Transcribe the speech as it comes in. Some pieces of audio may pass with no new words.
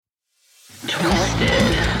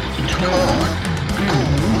twisted, torn,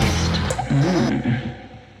 and moist.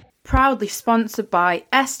 Proudly sponsored by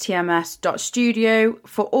stms.studio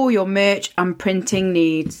for all your merch and printing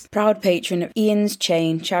needs. Proud patron of Ian's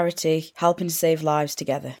Chain charity, helping to save lives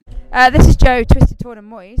together. This is Joe, Twisted, Torn and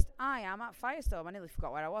Moist. I am at Firestorm. I nearly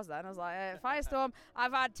forgot where I was then. I was like, Firestorm.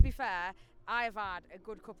 To be fair, I've had a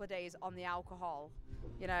good couple of days on the alcohol.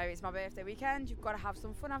 You know, it's my birthday weekend. You've got to have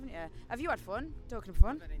some fun, haven't you? Have you had fun? Talking of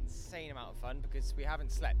fun? We've had an insane amount of fun because we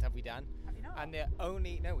haven't slept, have we, Dan? Have you not? And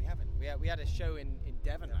no, we haven't. We had a show in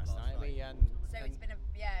Devon last night. So it's been a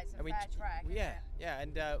fair trek. Yeah,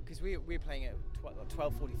 and because we were playing at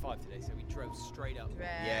 12:45 today, so we drove straight up.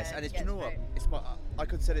 Yes, and do you know what? It's I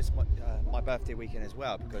consider it's my birthday weekend as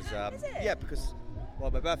well because Is it? yeah, because my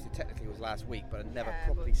birthday technically was last week, but I never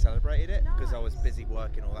properly celebrated it because I was busy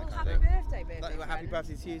working all that kind of thing. Happy birthday, Happy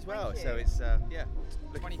birthday to you as well. Thank So you. it's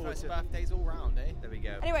looking forward 21st to birthdays all round, eh? There we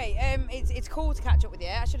go. Anyway, it's cool to catch up with you.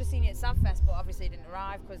 I should have seen you at Savfest, but obviously you didn't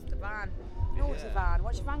arrive because of the van. Naughty van.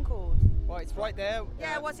 What's your van called? Well, it's right there.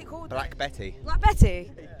 Yeah, what's it called? Black Betty. Black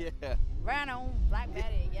Betty? Yeah. Ran on Black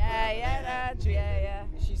Betty. Yeah.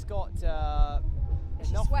 She's got. She's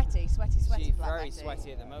enough- sweaty. She's Black very Betty.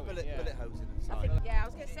 sweaty at the moment. Bullet hose in the I side. think, I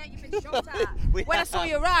was going to say you've been shot at. When I saw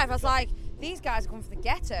you arrive, I was like, these guys are coming from the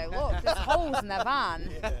ghetto. Look, there's holes in their van.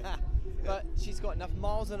 But she's got enough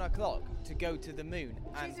miles on her clock to go to the moon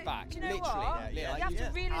and back. Do you know literally. what? Yeah. You have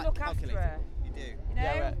to really look after her. You do. You know,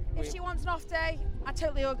 Yeah, if she wants an off day, I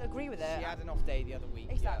totally agree with her. She had an off day the other week.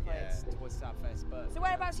 Exactly. Towards Southwest, but. So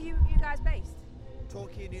whereabouts are you guys based?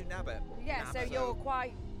 Torquay, Newton Abbot. Yeah, so you're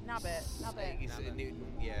quite Nabbit. It's Newton,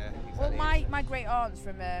 yeah. Well, Exactly. my great aunt's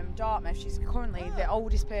from Dartmouth. She's currently the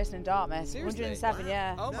oldest person in Dartmouth. Seriously? 107,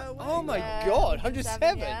 yeah. Oh my Yeah, God, 107,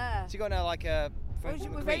 107. yeah. She got now like a. Well, from the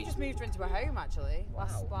we've Queen. only just moved her into her home actually,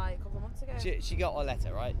 last like a couple of months ago. She got a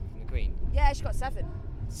letter, right, from the Queen. Yeah, she got 7.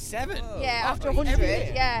 7. Yeah, after Every 100.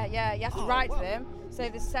 year? Yeah. You have to write wow. to them. So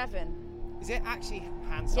there's 7. Is it actually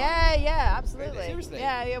hand signed? Yeah, absolutely. Really? Seriously?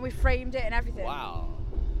 Yeah, we framed it and everything. Wow.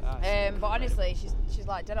 But honestly, she's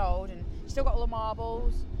like dead old and she's still got all the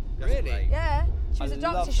marbles. Really? Yeah, she was I a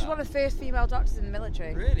doctor. love She's that. one of the first female doctors in the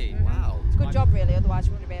military. Really? Mhm. Wow. It's a good job, really. Otherwise,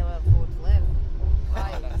 she wouldn't be able to afford to live.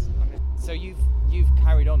 Like, So you've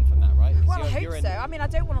carried on from that, right? 'Cause well, I you're hope so. I mean, I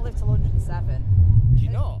don't want to live till 107. Do you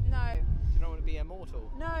not? No. Do you not want to be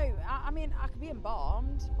immortal? No, I mean, I could be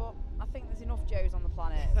embalmed, but I think there's enough Joes on the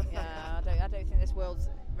planet. Yeah, I don't think this world's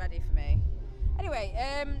ready for me. Anyway,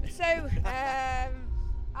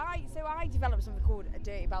 I developed something called a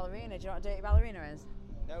dirty ballerina. Do you know what a dirty ballerina is?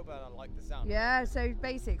 No, but I like the sound. Yeah, so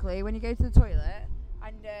basically, when you go to the toilet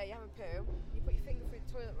and you have a poo, you put your finger through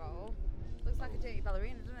the toilet roll. Looks like a dirty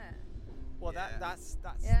ballerina, doesn't it? Well, that's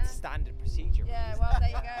Yeah. standard procedure. Yeah, well, there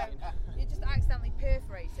you go. You just accidentally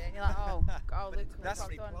perforate it, and you're like, oh, God, look what That's I've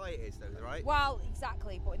how done. ply it is, though, right? Well,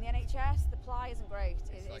 exactly, but in the NHS, the ply isn't great.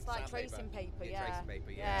 It's like sandpaper. tracing paper, Yeah, yeah. tracing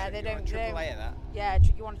paper, yeah. Yeah, So they You don't. want triple A of that? Yeah,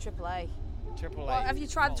 you want a triple A. Triple A. Well, have you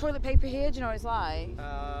tried the toilet paper here? Do you know what it's like?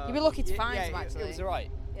 You'd be lucky to find some, actually. It was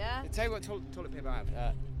alright. Yeah? I'll tell you what toilet paper I have. Do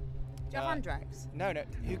you have Andrex? No.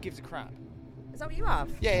 Who gives a crap? Is that what you have?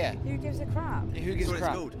 Yeah. Who gives a crap? Who gives a That's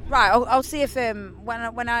crap? what it's called. Right, I'll see if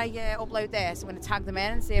when I upload this, I'm going to tag them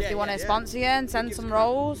in and see if they want to sponsor you and send gives some a crap?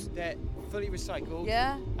 rolls. They're fully recycled.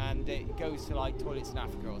 Yeah. And it goes to like toilets in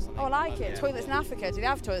Africa or something. Oh, I like it. Yeah. Toilets in Africa. Do they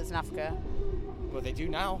have toilets in Africa? Well, they do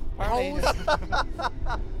now. Apparently.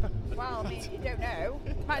 Well, I mean, you don't know.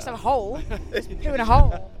 You might just have a hole. Just poo in a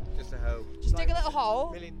hole. Just a hoe. Just dig a little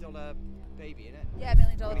hole. $1 million baby, innit? Yeah, $1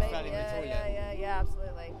 million When he baby. fell in the toilet. Yeah,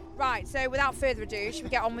 absolutely. Right, so without further ado, should we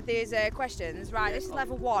get on with these questions? Right, this is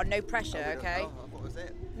level 1, no pressure, okay? Oh, I thought it was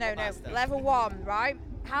it. No, level 1, right?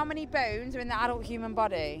 How many bones are in the adult human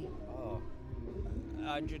body? Oh.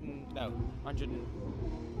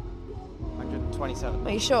 127.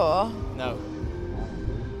 Are you sure? No.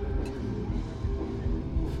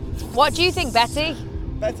 What do you think, Betty?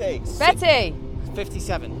 Betty. Betty!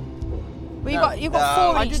 57. Well, you've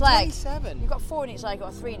got 4 in each leg. 127. You've got 4 in each leg, you've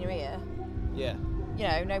got 3 in your ear. Yeah. You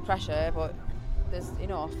know, no pressure, but there's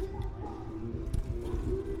enough.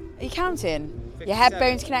 Are you counting? Your head 57.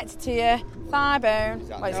 bone's connected to your thigh bone.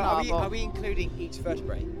 Exactly. Well, it's not, Are but we including each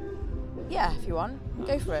vertebrae? yeah, if you want.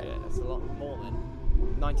 Go for it. Yeah, that's a lot more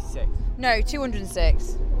than 96. No,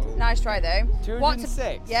 206. Nice try though.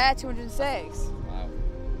 206? Yeah, 206.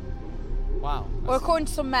 Wow. Well, according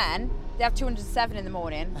to some men, they have 207 in the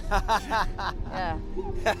morning. Yeah.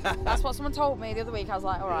 That's what someone told me the other week. I was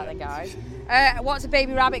like, all right then, guys. What's a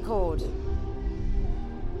baby rabbit called?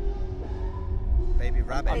 Baby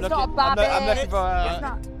rabbit. It's not a babbit. I'm looking for It's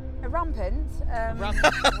not a rampant.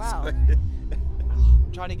 Wow.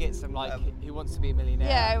 trying to get some like Who Wants to Be a Millionaire.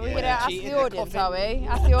 Yeah, we're going to ask the audience, are we?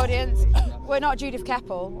 Ask the audience. We're not Judith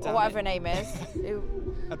Keppel, or whatever her name is.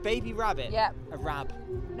 A baby rabbit? Yeah. A rab?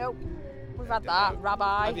 Nope. We've had that.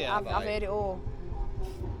 Rabbi. Yeah, I've heard it all.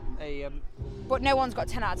 But no one's got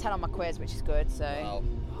 10 out of 10 on my quiz, which is good, so... Wow.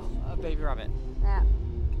 A baby rabbit. Yeah.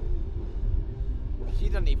 She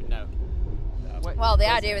doesn't even know. Well, the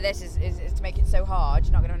idea of this is to make it so hard,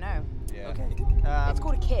 you're not going to know. Yeah. Okay. It's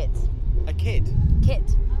called a kit. A kid? Kit.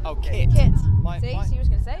 Oh, kit. Kit. See, she was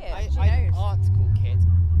going to say it. She knows. Article kit.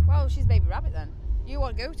 Well, she's baby rabbit then. You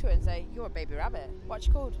won't go to her and say, you're a baby rabbit. What's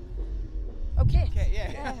she called? Oh, kit. Kit,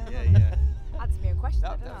 yeah. Yeah. That's me a question,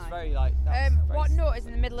 That didn't was I? very like... That was what very nut is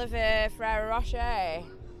in the middle of Ferrero Rocher?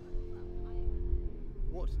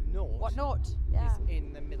 What nut? What nut? Yeah. Is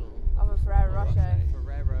in the middle Of a Ferrero Rocher.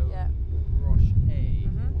 Ferrero Yeah. Rocher.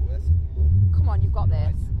 Come on, you've got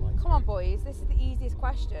this. Come on, boys. This is the easiest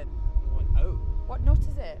question. Oh. What nut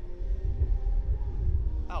is it?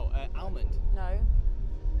 Oh, almond. No.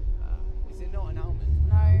 Is it not an almond?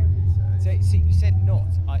 No. So you said nut.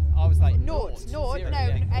 I was like Nut. Zero, No,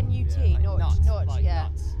 yeah. N-U-T. Like Nut. nuts, Nut. like Yeah.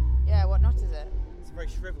 nuts. Yeah. What nut is it? It's a very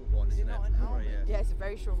shriveled one, isn't it? not an almond? Yeah, it's a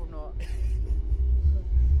very shriveled nut.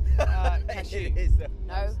 Cashew. It is.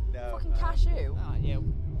 No. No. Fucking cashew. Ah, yeah.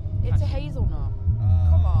 It's a hazelnut.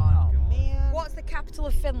 Come on. Oh, man. What's the capital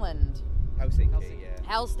of Finland? Helsinki, yeah.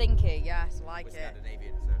 Helsinki. Yes, like We're it.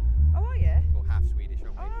 Scandinavian, so Oh, are you? or half Swedish,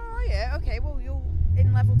 aren't we? Oh, are you? Okay. Well, you'll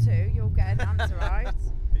in level 2. You'll get an answer right.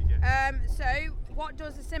 There you go. So, what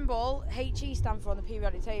does the symbol HE stand for on the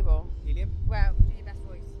periodic table? Helium. Well, do your best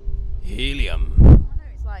voice. Helium. Oh no,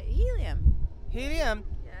 it's like helium. Helium.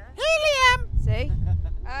 Yeah. Helium. See?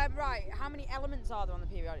 Right. How many elements are there on the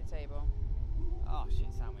periodic table? Oh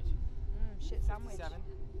shit, sandwich. Shit sandwich. 7.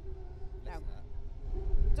 No.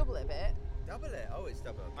 Double it a bit. Double it. Oh, it's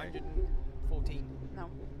double. Okay. 114. No.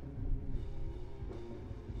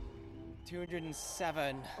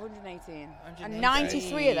 207. 118. 118. And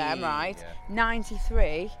 93 of them, right? Yeah.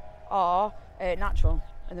 93 are natural,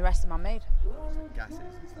 and the rest are man-made. Gases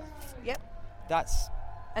and stuff. Yep. That's.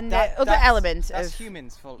 And the other element That's of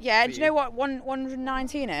humans' fault. yeah, and do you know what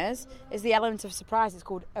 119 is? Is the element of surprise. It's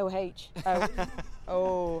called OH.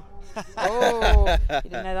 Oh. You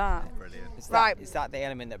didn't know that? Brilliant. Right. Is that the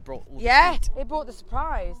element that brought all the Yeah, sweet? it brought the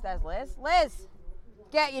surprise. There's Liz. Liz,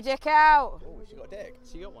 get your dick out. Oh, she got a dick.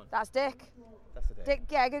 So you got one? That's Dick. That's a dick. Dick,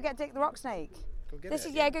 yeah, go get Dick the Rock Snake. Go get This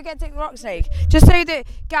it. is go get Dick the Rock Snake. Just so that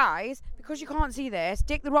guys, because you can't see this,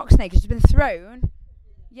 Dick the Rock Snake has been thrown.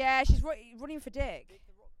 Yeah, she's running for Dick.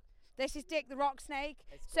 This is Dick the Rock Snake.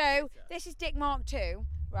 So this is Dick Mark 2,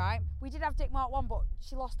 right? We did have Dick Mark 1, but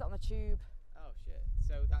she lost it on the tube. Oh shit.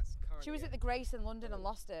 So that's currently. She was at the Grace in London and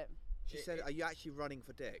lost it. She said, "Are you actually running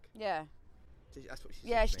for dick?" Yeah. That's what she said.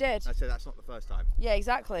 Yeah, to she me. did. I said that's not the first time. Yeah,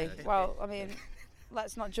 exactly. Yeah. Well, I mean,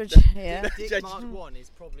 let's not judge here. Dick Mark 1 is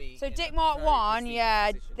probably. So in Dick a Mark very 1, prestigious yeah,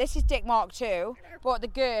 position. this is Dick Mark 2, but the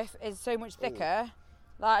girth is so much thicker.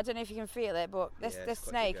 Like, I don't know if you can feel it, but this Yeah, this it's quite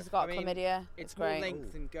snake bigger. has got I mean, chlamydia. It's great. more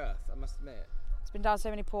length and girth, I must admit. It's been down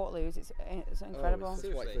so many portaloos. It's incredible. That's why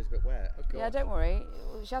it Seriously? goes a bit wet. Oh, God. Yeah, don't worry.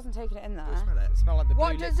 She hasn't taken it in Go there. smell it. Smell like the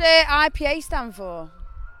What blue does liquid. IPA stand for?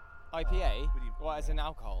 IPA? What, as an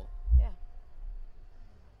alcohol? Yeah.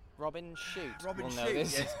 Robin Shoot. Robin will know Shoot.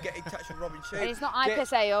 this. Yes, get in touch with Robin Shoot. And it's not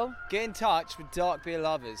IPA ale. Get in touch with Dark Beer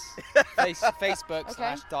Lovers.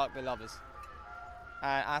 Facebook / Dark Beer Lovers.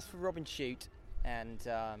 Ask for Robin Shoot, and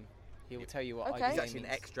he will tell you what Okay. IPA He's actually an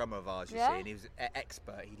means. ex-drummer of ours, you Yeah? see, and he was an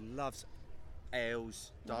expert. He loves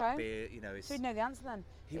ales, dark Okay. beer, you know. It's, So we'd know the answer then.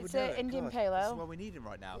 he It's would know an it. Indian God, pale This is ale. what we need him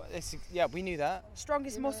right now. Yeah, we knew that.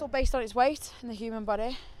 Strongest muscle based on its weight in the human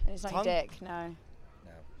body. And it's not your Tongue? dick, no.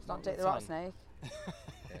 No. It's not Dick the Rock tongue. Snake.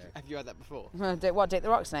 Have you had that before? Dick the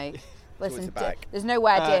Rock Snake? Listen, the back. there's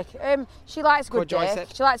nowhere Dick. She likes a good dick.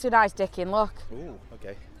 Quadricep. She likes a nice dicking. Look. Ooh,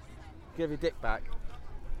 okay. Give your dick back.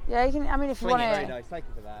 Yeah, you can. I mean, if you Fling want it. to. Very nice. Thank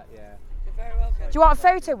you for that. Yeah. You're very welcome. Do you want a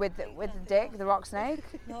photo with the Dick, the Rock Snake?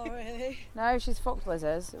 Not really. No, she's fucked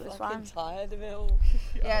Lizzers. It was I'm fine. tired of it all.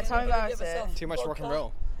 Yeah, tell me about Give it. myself Too much rock and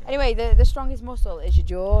roll. Anyway, the strongest muscle is your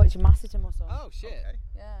jaw. It's your masseter muscle. Oh shit. Okay.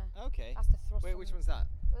 Yeah. Okay. That's to thrust. Wait, some- which one's that?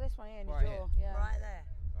 Well, this one here in your Right jaw. here. Yeah. Right there.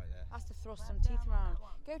 Right there. That's to thrust some teeth around.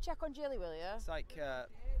 Go check on Jilly, will you? It's like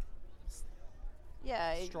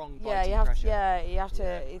Yeah. strong Yeah, biting you have. pressure. Yeah, you have to.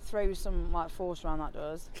 Yeah. It throws some like force around. That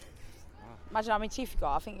does. Imagine how many teeth you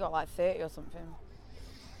got. I think you got like 30 or something.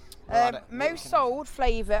 Well, Most sold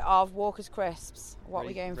flavour of Walker's crisps. What are we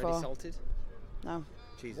Really- going really for? salted? No.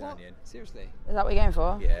 Cheese and What? onion. Seriously? Is that what you're going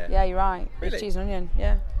for? Yeah. Yeah, you're right. Really? It's cheese and onion.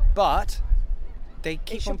 Yeah. But They It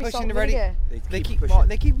keep should on be pushing salt the ready. vinegar.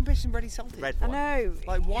 They keep on pushing ready salted. Red I one. know.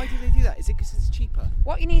 Like, why do they do that? Is it because it's cheaper?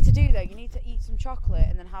 What you need to do though, you need to eat some chocolate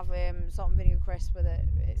and then have salt and vinegar crisp with it.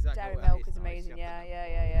 Exactly Dairy what that milk is is nice, amazing. you Yeah, have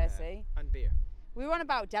yeah. See, And beer. we were on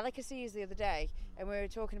about delicacies the other day, and we were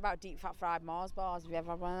talking about deep fat fried Mars bars. Have you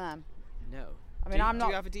ever had one of them? No. I mean, I'm Do not.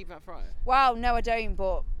 you have a deep fat fryer? Well, no, I don't.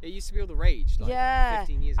 But It used to be all the rage. Like, yeah,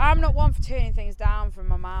 15 years ago. I'm not one for turning things down from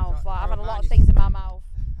my mouth. Like I've had a lot of Manus- things in my mouth,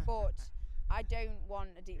 but I don't want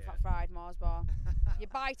a deep fat fried Mars bar. You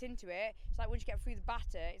bite into it. It's like once you get through the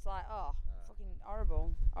batter, it's like fucking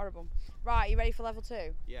horrible. Right, you ready for level 2?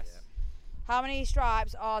 Yes. Yeah. How many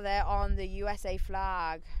stripes are there on the USA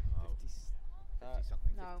flag? Oh, 50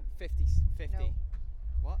 something. No. 50. No.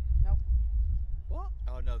 What? Nope. What?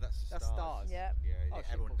 Oh no, that's That's stars. stars. Yep. Yeah, Oh, shit,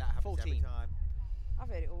 everyone, that happens 14. every time. I've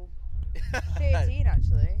heard it all. 13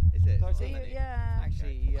 actually. Is it? So Not So that you, many. yeah.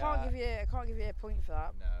 Actually, I can't give you a point for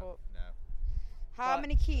that. No, But no. how But-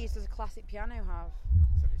 many keys does a classic piano have?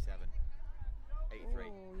 77. 83.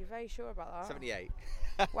 Ooh, you're very sure about that. 78.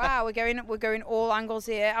 Wow, we're going all angles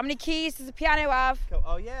here. How many keys does a piano have?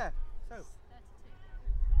 Oh yeah. So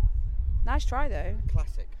Nice try though.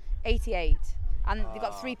 classic. 88. And they've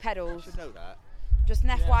got 3 I pedals. should know that. Just an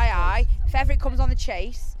FYI. If ever it comes on the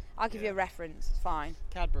chase, I'll give you a reference. It's fine.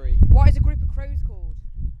 Cadbury. What is a group of crows called?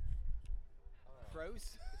 Crows.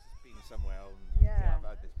 This has been somewhere on. Yeah. I've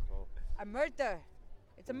heard this before. A murder.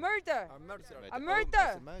 It's a murder. A murder. A Oh, murder.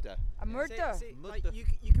 that's a murder. A murder. See, like,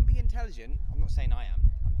 you can be intelligent. I'm not saying I am.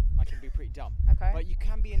 I can be pretty dumb. Okay. But you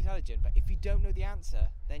can be intelligent. But if you don't know the answer,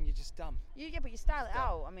 then you're just dumb. Yeah, but you style it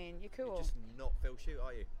out. I mean, you're cool. You're just not Phil Shoot,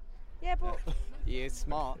 are you? Yeah, but You're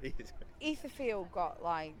smart. Etherfield got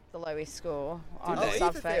like the lowest score on they? the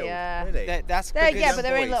Sadfair. Etherfield? Yeah. Really? That's They're, because yeah, but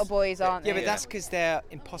they're only boys. little boys, aren't Yeah, they? but that's because they're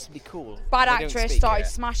impossibly cool. Bad They don't actress speak. started yeah.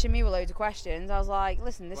 smashing me with loads of questions. I was like,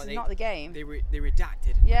 listen, this Well, is they- not the game. They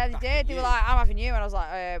redacted. Yeah, they back did. at They were you. like, I'm having you. And I was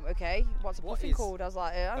like, okay, what's a What puffin is- called? I was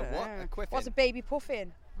like, I don't what? know. A quiffin? What's a baby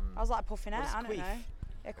puffin? I was like, puffinette, What is I don't queef? know.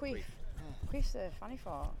 Yeah, queef. Queef's a fanny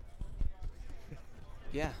fart.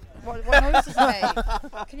 Yeah. What noise does it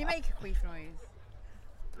make? Can you make a queef noise?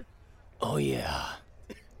 Oh yeah.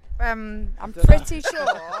 I'm pretty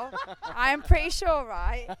sure. I am pretty sure,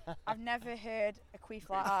 right? I've never heard a queef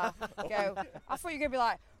like that. Go. I thought you were gonna be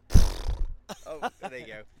like, Oh, there you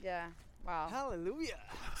go. yeah. Wow. Hallelujah.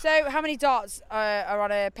 So, how many dots are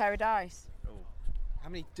on a pair of dice? How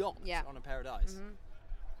many dots Yeah. on a pair of dice? Mhm.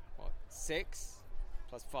 What? 6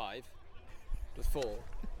 plus 5 plus 4.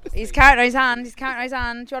 plus He's 3. counting on his hand. He's counting on his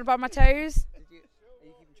hand. Do you want to borrow my toes? Are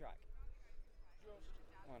you keeping track?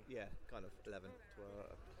 Yeah, kind of. 11,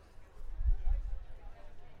 12.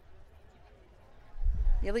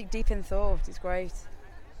 You look deep in thought. It's great.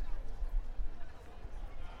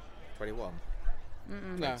 21.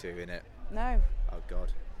 No. 22 in it. No, Oh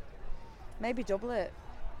God. maybe double it.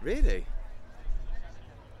 Really?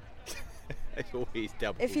 It's always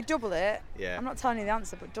double. If you double it, Yeah. I'm not telling you the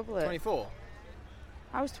answer, but double it. 24.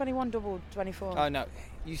 I was 21 doubled 24. Oh no.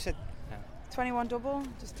 You said. No. 21 double?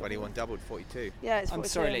 Just double. 21 doubled, 42. Yeah, it's 42. I'm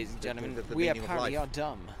sorry, ladies and gentlemen. The We meaning of apparently life. are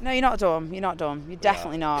dumb. No, you're not dumb. You're not dumb. You're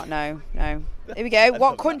definitely not. No. Here we go. I What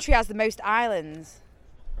love that. country has the most islands?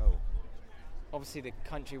 Oh. Obviously, the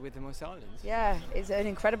country with the most islands. Yeah, it's an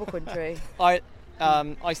incredible country.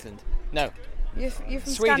 Iceland. No. You're from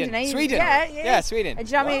Sweden. Scandinavia. Sweden. Yeah. Yeah, Sweden. And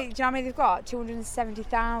do you know how many they've got?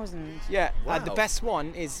 270,000. Yeah. Wow. The best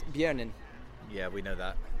one is Björnen. Yeah, we know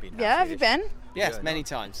that. Been Yeah, have you nasty-ish. been? Yes, Yeah, many no.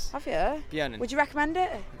 times. Have you? Björnen. Would you recommend it?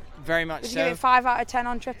 Very much Would you so. give it 5 out of 10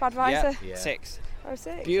 on TripAdvisor? Yeah. Yeah. 6. Oh,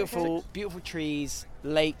 6. Beautiful, Okay. beautiful trees,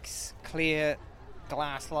 lakes, clear,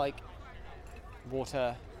 glass-like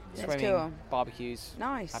water, That's swimming, cool. barbecues,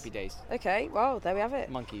 Nice. happy days, Okay, well, there we have it.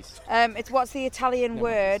 monkeys. What's the Italian No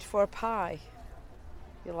word monkeys. for a pie?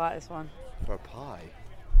 You'll like this one. For a pie.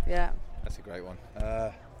 Yeah. That's a great one.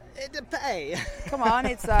 It's a pay. Come on,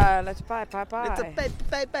 it's let's pie. It's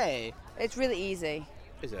a pay. It's really easy.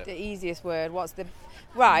 Is it? The easiest word. What's the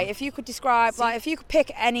right? If you could describe, like, if you could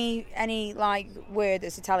pick any like word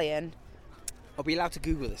that's Italian. Are we allowed to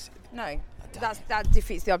Google this? No, that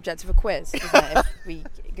defeats the object of a quiz, doesn't it? If we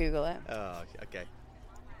Google it. Oh, okay.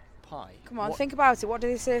 Pie. Come on, What? think about it. What do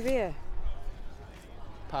they serve here?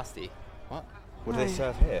 Pasty. What? What do they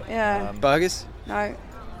serve here? Yeah. Burgers. No,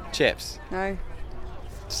 Chips. no.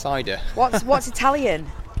 Cider. What's Italian?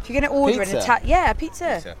 If you're going to order Pizza. an Italian, yeah,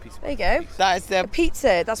 pizza. Pizza. There you go. That is A the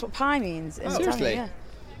pizza. That's what pie means. In seriously? Italian,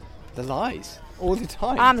 the lies all the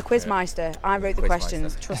time. yeah. I'm the quizmeister. I wrote the Quizmeister.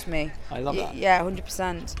 questions. Trust me. I love that. Yeah,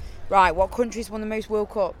 100%. Right. What country's won the most World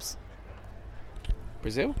Cups?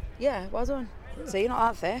 Brazil. Yeah, well done. So you're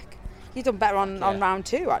not that thick. You've done better on round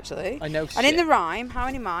 2, actually. I know. And in the rhyme, how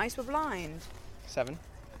many mice were blind? 7.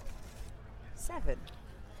 7.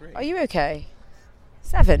 3. Are you okay?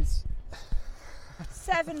 7.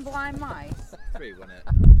 7 blind mice. 3, wasn't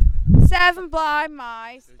it? 7 blind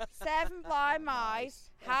mice. 7 blind mice.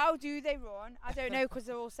 How do they run? I don't know, because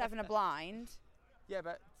they're all 7 are blind. Yeah,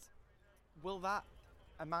 but will that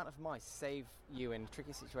amount of mice save you in a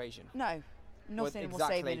tricky situation? No, nothing will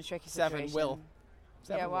exactly save you in a tricky situation. 7 will.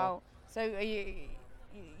 7 Yeah, will. well, so are you're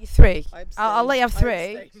 3. I abstain. I'll let you have I 3.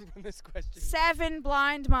 abstain from this question. 7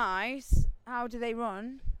 blind mice. How do they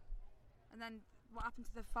run? And then what happened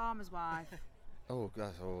to the farmer's wife? Oh,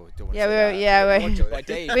 God. Oh, don't want Yeah, to say we- that. yeah, I we- don't want By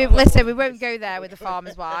to- Dave. Listen, we won't go there with the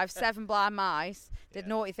farmer's wife. 7 blind mice did Yeah.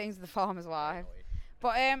 naughty things with the farmer's wife.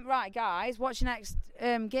 But right, guys, what's your next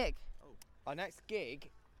gig? Our next gig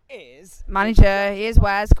is Manager, here's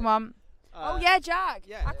Wes. Come on. Oh yeah, Jack.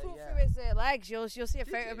 yeah, I yeah, crawled yeah. through his legs. You'll see a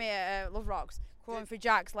Did photo of you? me at Love Rocks crawling Did- through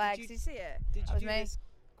Jack's legs. you- Did you see it? Did That you was do me. this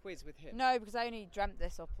quiz with him? No, because I only dreamt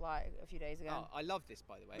this up like a few days ago. Oh, I love this,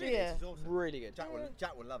 by the way. Do you? This is awesome. Really good.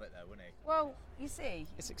 Jack will love it, though, wouldn't he? Well, you see,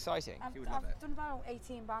 It's exciting. I've, He would love I've it. done about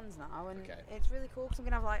 18 bands now, and Okay. it's really cool because I'm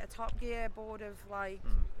gonna have like a Top Gear board of like Hmm.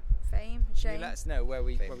 fame, and Can you shame. let us know where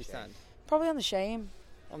we Fame and stand Probably on the shame.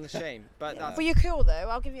 on the shame, but Yeah. that's But you're cool though.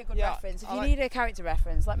 I'll give you a good Yeah, reference. If I you like- need a character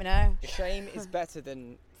reference, let me know. shame is better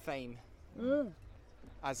than fame.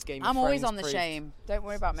 As Game of I'm always Thrones on the proved. shame. Don't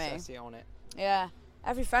worry about me. Cersei on it. Yeah.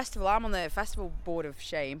 Every festival, I'm on the festival board of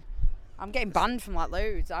shame. I'm getting banned from like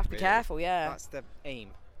loads. I have to be Really? careful. Yeah. That's the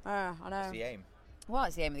aim. I know. That's the aim. Well,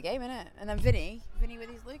 it's the aim of the game, isn't it? And then Vinny with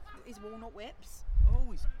his walnut whips.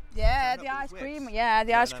 Oh, he's Yeah, Stand the up ice with cream. whips. Yeah, the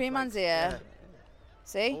Yeah, ice no, cream man's thanks. here.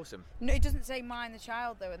 See? awesome. No, it doesn't say mind the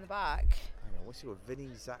child though in the back. Hang on, what's he called? Vinny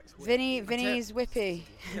Zach's Whip? Vinny's whippy.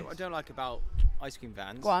 You know what I don't like about ice cream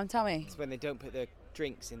vans? Go on, tell me. It's when they don't put the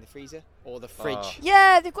drinks in the freezer or the fridge.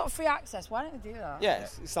 Yeah, they've got free access. Why don't they do that? Yeah,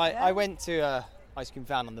 it's like Yeah. I went to a ice cream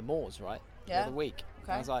van on the moors, right? The Yeah. other week.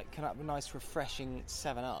 Okay. I was like, can I have a nice refreshing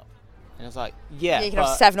 7-Up? And I was like, yeah, Yeah, you can but,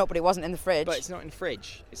 have 7-Up, but it wasn't in the fridge. but it's not in the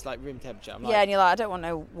fridge. It's like room temperature. I'm yeah, like, and you're like, I don't want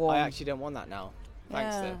no warm. I actually don't want that now.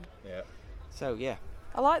 Thanks, Yeah. though. Yeah. So yeah,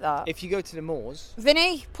 I like that. if you go to the moors,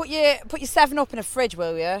 Vinny, put your 7-Up in a fridge,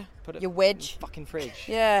 will you? put it Your in widge. the fucking fridge.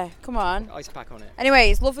 Yeah, come on. Ice pack on it.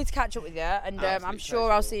 Anyway, it's lovely to catch up with you, and I'm Absolute sure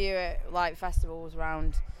I'll pleasure. see you at like festivals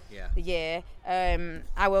around Yeah. the year.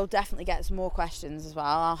 I will definitely get some more questions as well.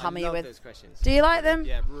 I'll hammer I you love with. those questions. Do you like them?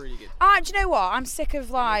 Yeah, really good. Do you know what? I'm sick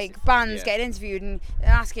of like it fun, bands yeah. getting interviewed and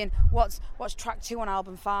asking what's track 2 on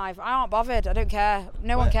album 5. I aren't bothered. I don't care.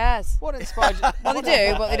 No one cares. What inspired you? Well,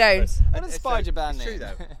 they do, but they don't. What inspired your band It's true,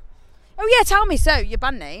 name? though. Oh yeah, tell me. So your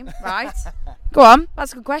band name, right? Go on.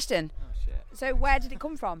 That's a good question. Oh shit. So where did it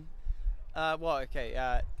come from? Well,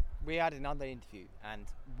 okay. We had another interview, and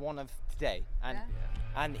one of today,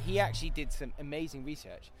 and he actually did some amazing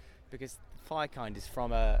research because Firekind is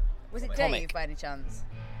from a. Was it Comic. Dave by any chance?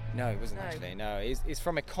 No, it wasn't No. actually. No, it's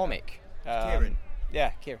from a comic. Kieran.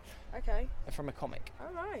 Yeah, Kieran. Okay. From a comic.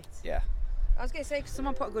 All right. Yeah. I was going to say, 'cause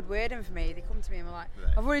someone put a good word in for me. They come to me and were like,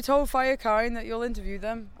 Right. I've already told Firekind that you'll interview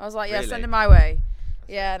them. I was like, yeah, Really? send them my way.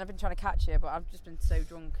 Yeah, and I've been trying to catch you, but I've just been so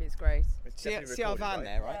drunk. It's great. It's See, definitely see our recorded, van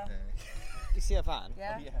there, right? Yeah. You see a van?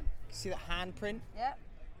 Yeah. You see that handprint? Yeah.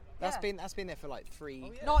 That's Yeah. been there for like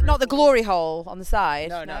 3. Not the glory hole on the side.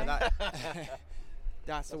 No, that.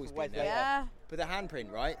 That's always been there. Yeah. But the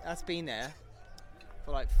handprint, right? That's been there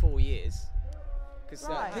for like 4 years. Because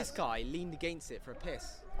Right. this guy leaned against it for a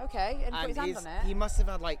piss. Okay, and put his hand on it. he must have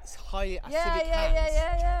had like high acidic yeah,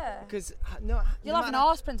 hands. yeah. Because You'll have an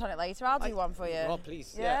arse print on it later. I'll do one for you. Oh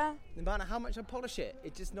please, Yeah? No matter how much I polish it,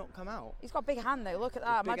 it just not come out. He's got a big hand though. Look at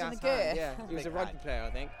that. Big Imagine the ass hand, girth. Yeah, he was a Big rugby hand. player, I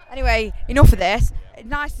think. Anyway, enough of this.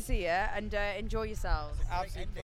 Nice to see you, and enjoy yourselves. Absolutely.